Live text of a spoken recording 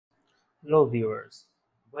Hello viewers,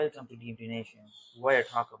 welcome to DMT Nation, where I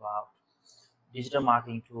talk about digital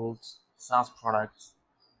marketing tools, SaaS products,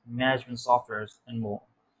 management softwares, and more.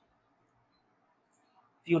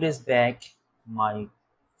 Few days back, my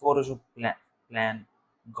Photoshop plan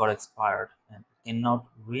got expired and I cannot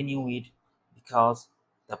renew it because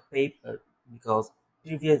the paper because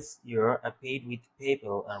previous year I paid with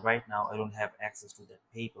PayPal and right now I don't have access to that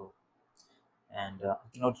PayPal and I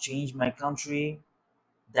cannot change my country.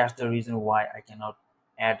 That's the reason why I cannot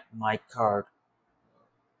add my card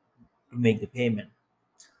to make the payment.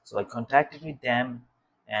 So I contacted with them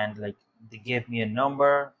and like they gave me a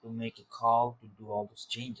number to make a call to do all those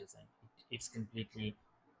changes, and it's completely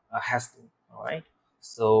a hassle. All right.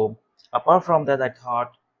 So apart from that, I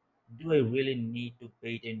thought, do I really need to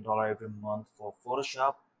pay $10 every month for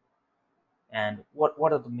Photoshop? And what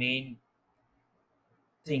are the main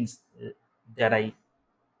things that I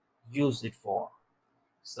use it for?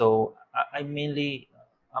 So I mainly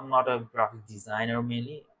I'm not a graphic designer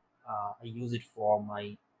mainly. I use it for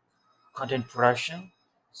my content production.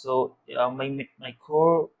 So my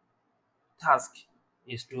core task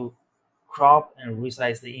is to crop and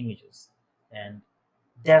resize the images, and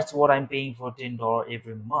that's what I'm paying for $10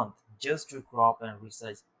 every month just to crop and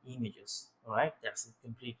resize images. All right, that's a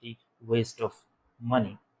completely waste of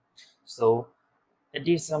money. So I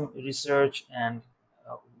did some research and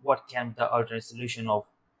what can the alternate solution of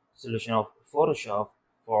Photoshop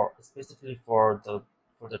for specifically for the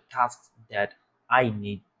tasks that I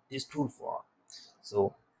need this tool for.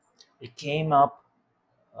 So it came up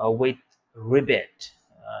with Ribbet,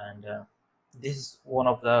 and this is one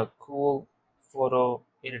of the cool photo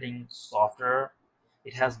editing software.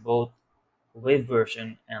 It has both web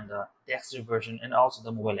version and the desktop version and also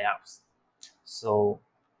the mobile apps. So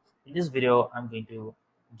in this video, I'm going to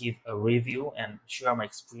give a review and share my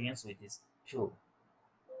experience with this tool.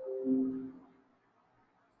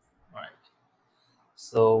 All right.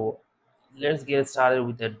 So let's get started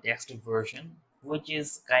with the desktop version, which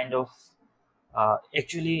is kind of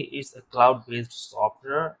actually it's a cloud-based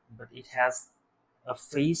software, but it has a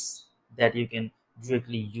face that you can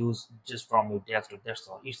directly use just from your desktop. That's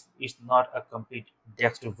all. It's not a complete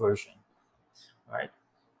desktop version, right?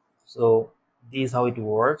 So this is how it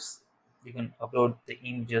works. You can upload the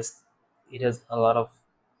images. It has a lot of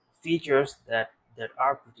features that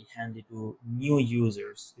are pretty handy to new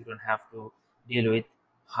users. You don't have to deal with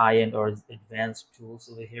high-end or advanced tools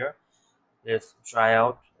over here. Let's try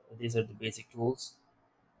out. These are the basic tools.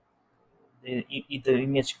 The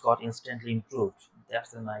image got instantly improved.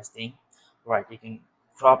 That's the nice thing, right? You can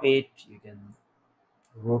crop it, you can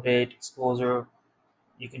rotate, exposure,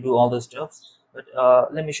 you can do all the stuff. But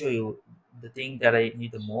let me show you the thing that I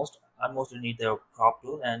need the most. I mostly need the crop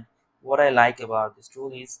tool, and what I like about this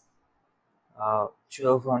tool is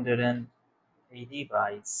 1280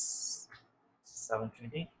 by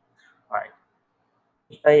 720. All right,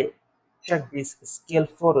 if I check this scale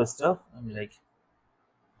photo stuff, I'm like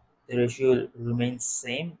the ratio remains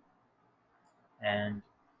same, and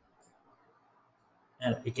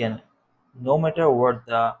and I can, no matter what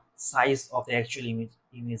the size of the actual image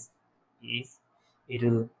is, it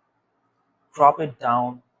will crop it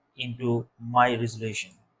down into my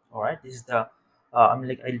resolution. All right, this is the I'm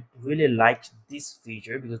like I really liked this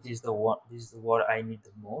feature because this is the what I need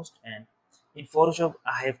the most. And in Photoshop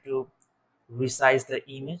I have to resize the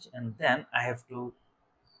image, and then I have to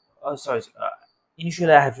sorry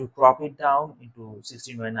initially I have to crop it down into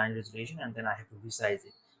 16 by 9 resolution, and then I have to resize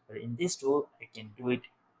it. But in this tool I can do it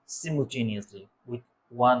simultaneously with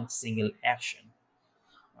one single action,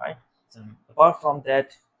 right? So apart from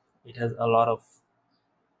that, it has a lot of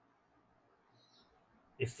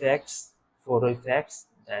effects, photo effects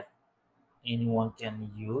that anyone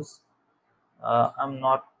can use. I'm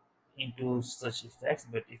not into such effects,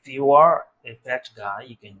 but if you are a effect guy,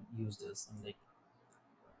 you can use this. And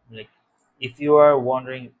like if you are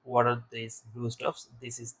wondering what are these blue stuffs,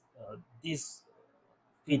 this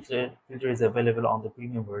filter is available on the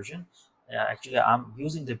premium version. Actually, I'm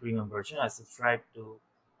using the premium version. I subscribe to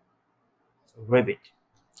Ribbet,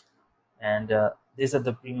 and these are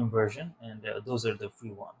the premium version, and those are the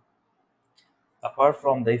free one. Apart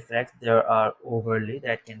from the effects, there are overlay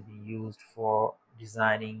that can be used for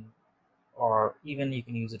designing, or even you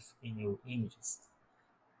can use it in your images.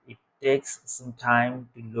 It takes some time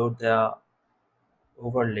to load the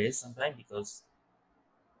overlays sometimes because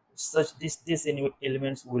such this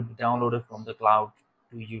elements will be downloaded from the cloud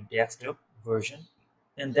to your desktop version,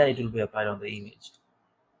 and then it will be applied on the image.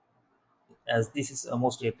 As this is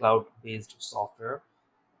mostly a cloud-based software,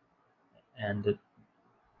 and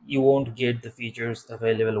you won't get the features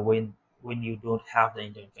available when you don't have the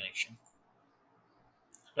internet connection.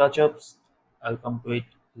 touch-ups, I'll come to it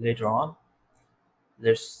later on.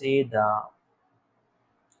 Let's see the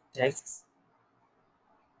text.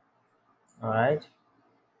 All right.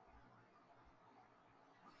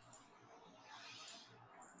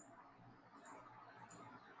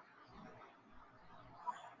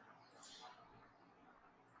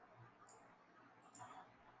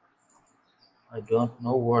 I don't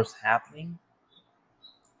know what's happening.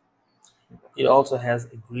 It also has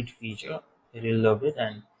a grid feature. I really love it,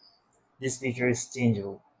 and this feature is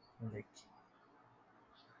changeable. Like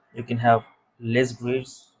you can have less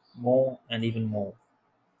grids, more, and even more.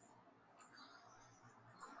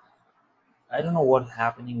 I don't know what's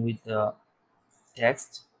happening with the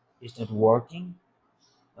text. It's not working.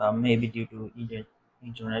 Maybe due to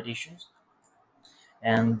internet issues.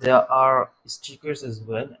 And there are stickers as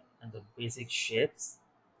well, and the basic shapes.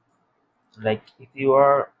 Like if you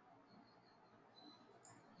are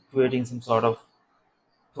creating some sort of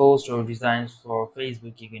post or designs for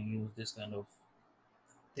Facebook, you can use this kind of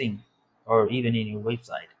thing, or even in your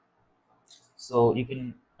website. So you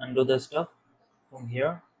can undo the stuff from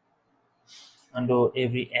here, undo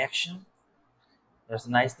every action. That's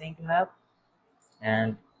a nice thing to have.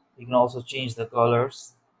 And you can also change the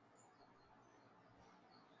colors.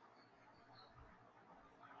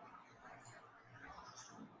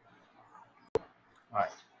 All right,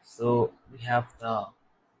 so we have the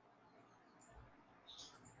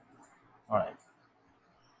all right,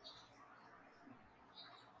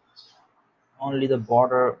 only the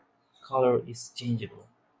border color is changeable,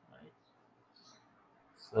 right?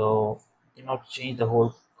 So you cannot change the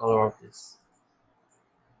whole color of this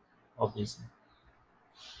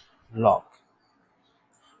lock,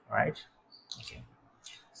 right? Okay,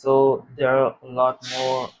 so there are a lot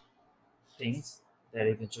more things that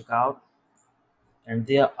you can check out, and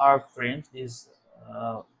there are frames. This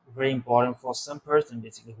uh, very important for some person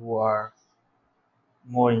basically who are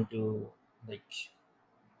more into like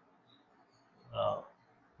uh,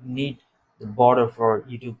 need the border for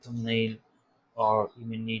YouTube thumbnail, or you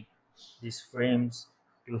may need these frames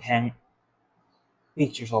to hang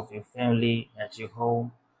pictures of your family at your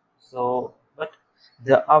home. So, but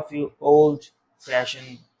there are few old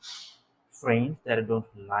fashioned frames that I don't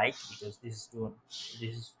like, because this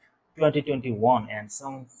is 2021, and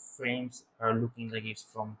some frames are looking like it's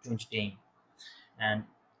from 2010. And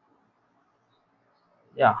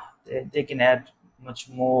yeah, they can add much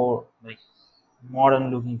more like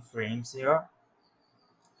modern looking frames here.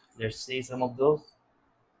 Let's see some of those.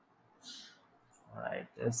 All right,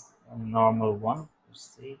 that's a normal one.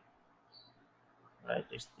 Let's see. Right,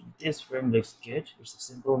 this frame looks good. It's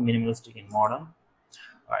simple, minimalistic, and modern.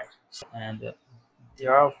 All right, and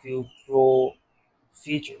there are a few pro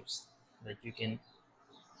features that you can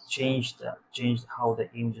change how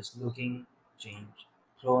the image is looking, change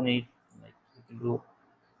clone it, like you can do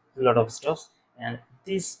a lot of stuff. And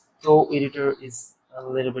this pro editor is a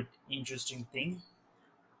little bit interesting thing,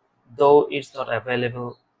 though it's not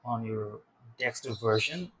available on your desktop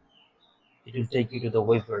version. It will take you to the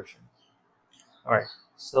web version. All right,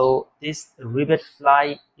 so this Ribbet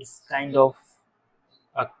fly is kind of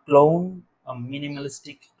a clone, a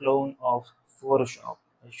minimalistic clone of Photoshop.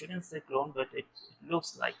 I shouldn't say clone, but it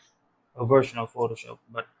looks like a version of Photoshop,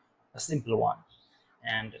 but a simple one.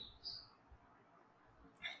 And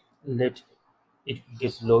let it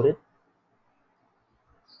gets loaded.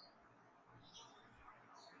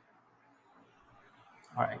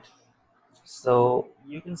 All right, so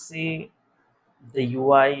you can see the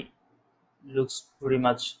UI looks pretty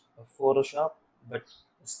much a Photoshop, but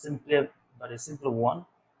simpler, but a simpler one,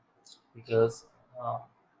 because uh,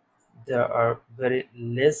 there are very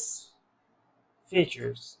less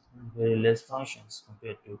features, very less functions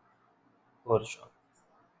compared to Photoshop.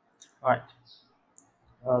 All right,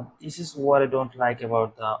 this is what I don't like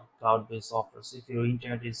about the cloud-based software. So if your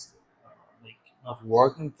internet is like not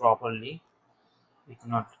working properly, you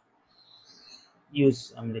cannot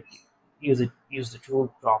like use the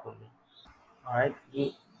tool properly. All right,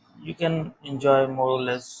 you can enjoy more or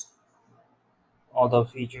less all the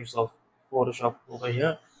features of Photoshop over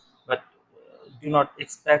here, but do not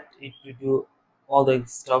expect it to do all the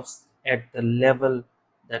stuffs at the level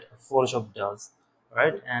that Photoshop does,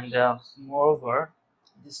 right? And moreover,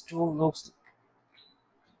 this tool looks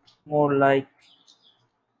more like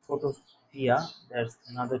Photopia. There's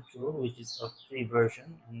another tool which is a free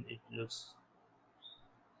version, and it looks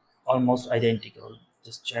almost identical.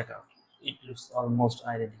 Just check out. It looks almost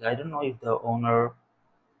identical. I don't know if the owner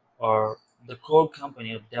or the core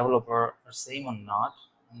company or developer are same or not.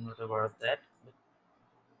 I'm not aware of that. But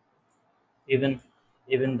even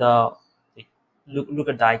even the like, look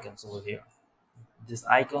at the icons over here. These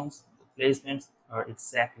icons, the placements are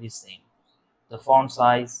exactly same. The font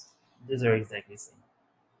size, these are exactly same.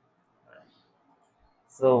 Alright.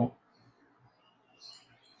 So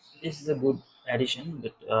this is a good addition,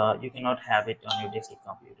 but you cannot have it on your desktop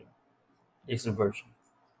computer, desktop version.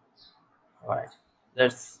 All right,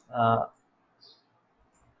 let's uh,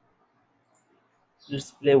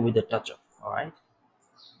 let's play with the touch up. All right,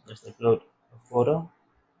 let's upload a photo.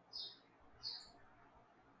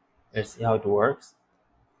 Let's see how it works.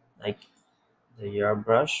 Like the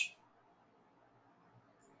airbrush.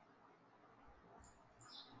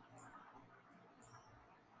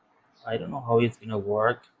 I don't know how it's gonna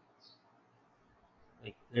work.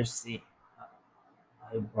 Like let's see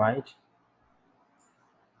how bright.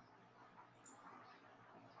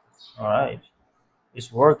 All right,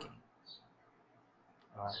 it's working.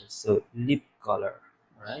 All right, so lip color.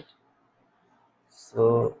 All right,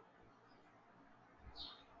 so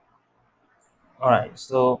all right,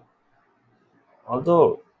 so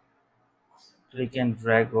although click and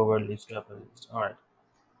drag over list to upper list. All right,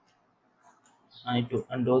 I need to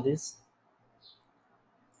undo this.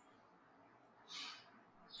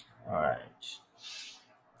 All right,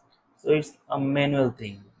 so it's a manual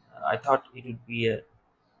thing. I thought it would be a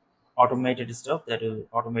automated stuff that will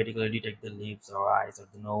automatically detect the lips or eyes or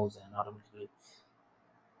the nose and automatically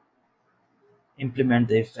implement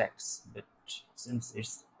the effects. But since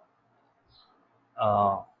it's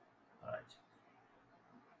all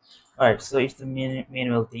right, so it's the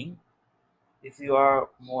manual thing. If you are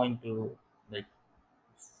more into like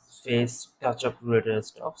face touch up related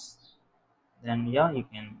stuffs, then yeah, you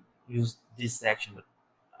can use this section. But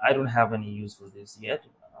I don't have any use for this yet.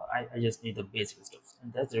 I just need the basic stuff,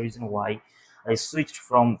 and that's the reason why I switched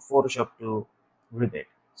from Photoshop to Ribbet.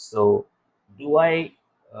 So, do I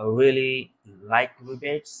really like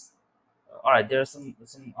Ribbets? All right, there are some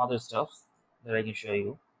other stuff that I can show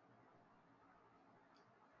you.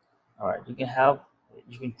 All right, you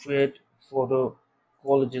can create photo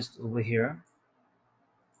collages over here.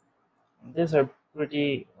 These are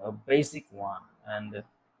pretty basic one, and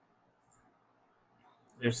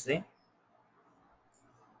let's see.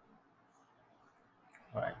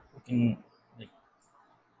 All right, you can like,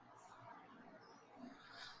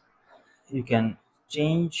 you can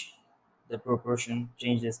change the proportion,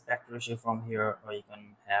 change the aspect ratio from here, or you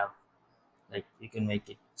can have like you can make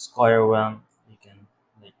it square one. You can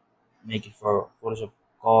like make it for Photoshop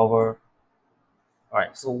cover. All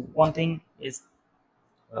right, so one thing is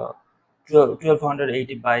uh,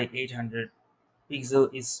 1280 by 800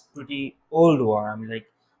 pixel is pretty old one. I mean,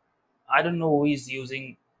 like I don't know who is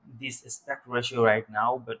using this aspect ratio right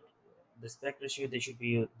now, but the aspect ratio they should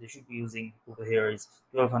be using over here is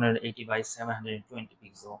 1280 by 720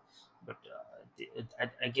 pixel. But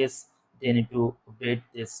I guess they need to update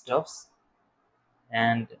these stuffs,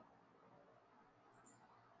 and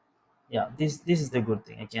yeah, this is the good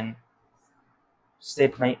thing. I can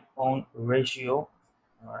set my own ratio.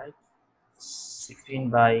 All right, 16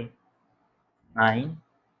 by 9.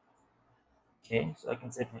 Okay, so I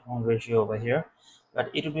can set my own ratio over here, but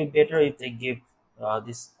it would be better if they give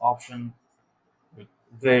this option like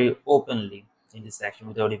very openly in this section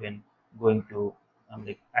without even going to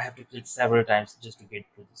like I have to click several times just to get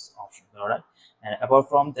to this option. All right, and apart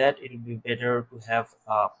from that, it would be better to have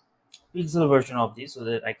a pixel version of this so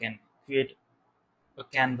that I can create a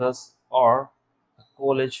canvas or a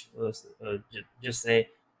collage, just say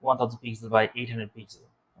 1000 pixel by 800 pixel.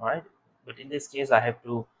 All right, but in this case I have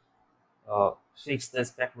to fix the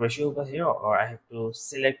aspect ratio over here, or I have to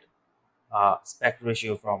select aspect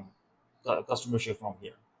ratio from custom ratio from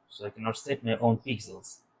here. So I cannot set my own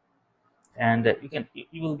pixels, and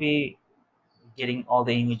you will be getting all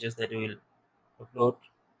the images that you will upload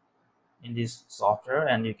in this software,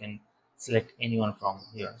 and you can select anyone from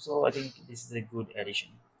here. So I think this is a good addition.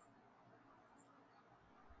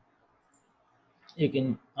 You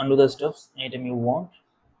can undo the stuffs anytime you want,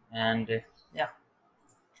 and yeah.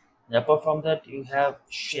 Apart from that, you have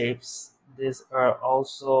shapes. These are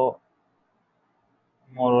also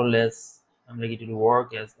more or less like it will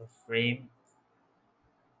work as a frame.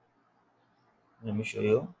 Let me show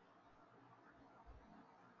you.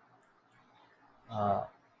 uh,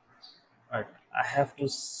 right, I have to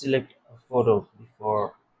select a photo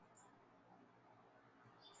before.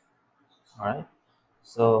 All right,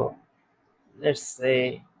 so let's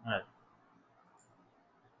say all right,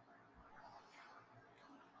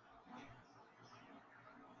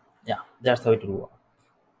 yeah, that's how it will work.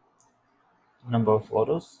 Number of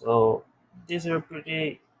photos, so these are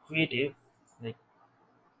pretty creative. Like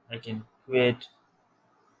I can create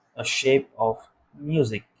a shape of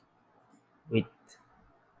music with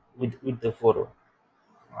with the photo.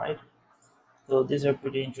 right? So these are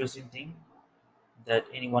pretty interesting thing that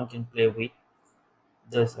anyone can play with.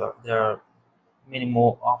 There are many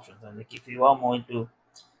more options, and like if you are more into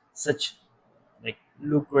such like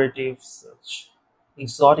lucrative, such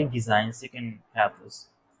exotic designs, you can have this,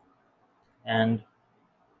 and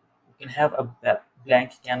you can have a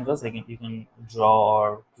blank canvas. Like you can draw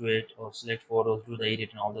or create or select photos, do the edit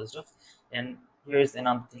and all that stuff. And here is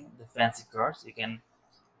another thing: the fancy cards. You can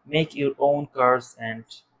make your own cards and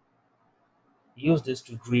use this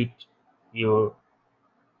to greet your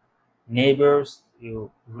neighbors,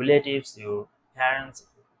 your relatives, your parents.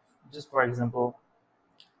 Just for example,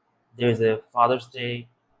 there's a Father's Day.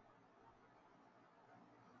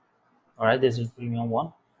 All right, there's a premium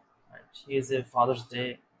one. Right, here's a Father's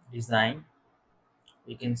Day design.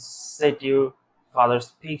 You can set your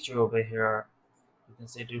father's picture over here. You can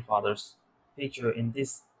set your father's picture in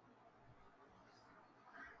this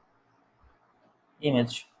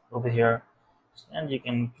image over here, and you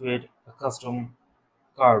can create a custom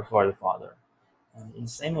card for your father. And in the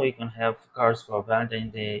same way, you can have cards for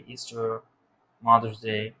Valentine's Day, Easter, Mother's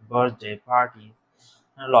Day, birthday, party,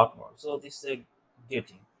 and a lot more. So this is a good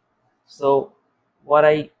thing. So what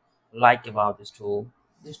I like about this tool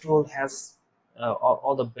has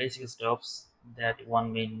all the basic stuffs that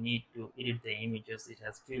one may need to edit the images. It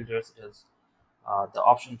has filters, it has the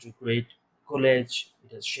option to create collage,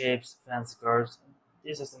 it has shapes, fancy curves.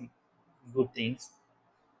 These are some good things.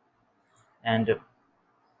 And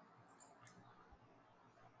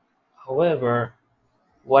however,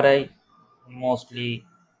 what I mostly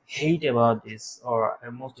hate about this, or I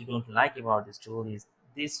mostly don't like about this tool is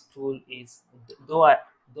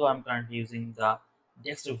though I'm currently using the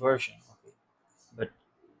desktop version of it, but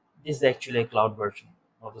this is actually a cloud version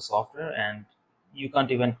of the software, and you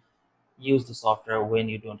can't even use the software when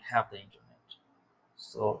you don't have the internet.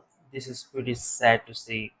 So this is pretty sad to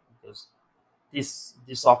see, because this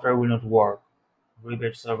software will not work.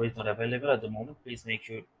 Ribbet server is not available at the moment. Please make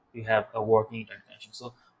sure you have a working internet connection.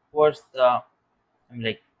 So what's the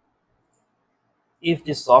like, if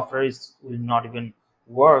this software is will not even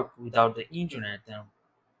work without the internet, then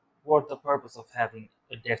what the purpose of having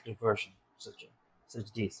a desktop version such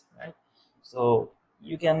this, right? So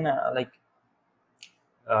you can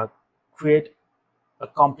uh, create a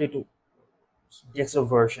complete desktop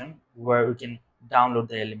version where you can download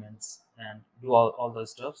the elements and do all the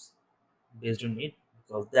stuffs based on it,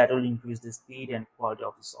 because that will increase the speed and quality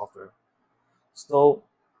of the software. So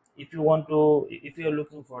if you're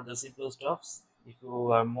looking for the simple stuffs, if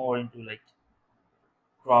you are more into like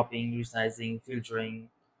cropping, resizing, filtering,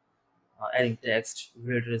 adding text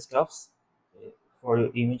related stuffs uh, for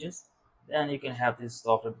your images, then you can have this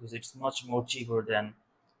software, because it's much more cheaper than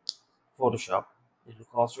Photoshop. It will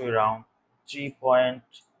cost you around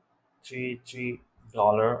 $3.33,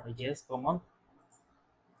 I guess, per month.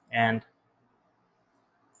 And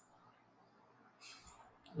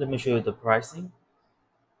let me show you the pricing.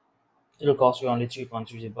 It will cost you only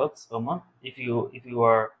 3.30 bucks per month. If you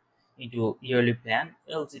are into yearly plan,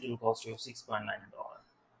 else it will cost you $6.9.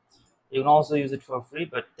 You can also use it for free,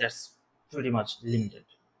 but that's pretty much limited.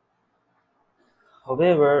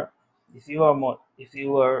 However, if you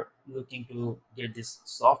are looking to get this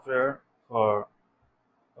software um,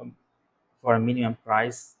 for a minimum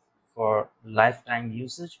price for lifetime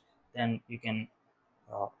usage, then you can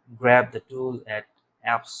uh, grab the tool at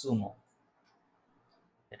AppSumo.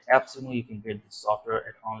 At AppSumo, you can get this software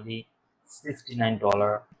at only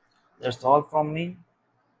 $69. That's all from me.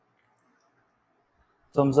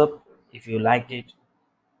 Thumbs up if you liked it,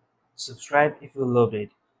 subscribe if you loved it,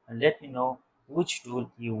 and let me know which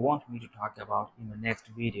tool you want me to talk about in the next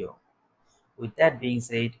video. With that being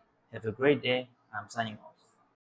said, have a great day. I'm signing off.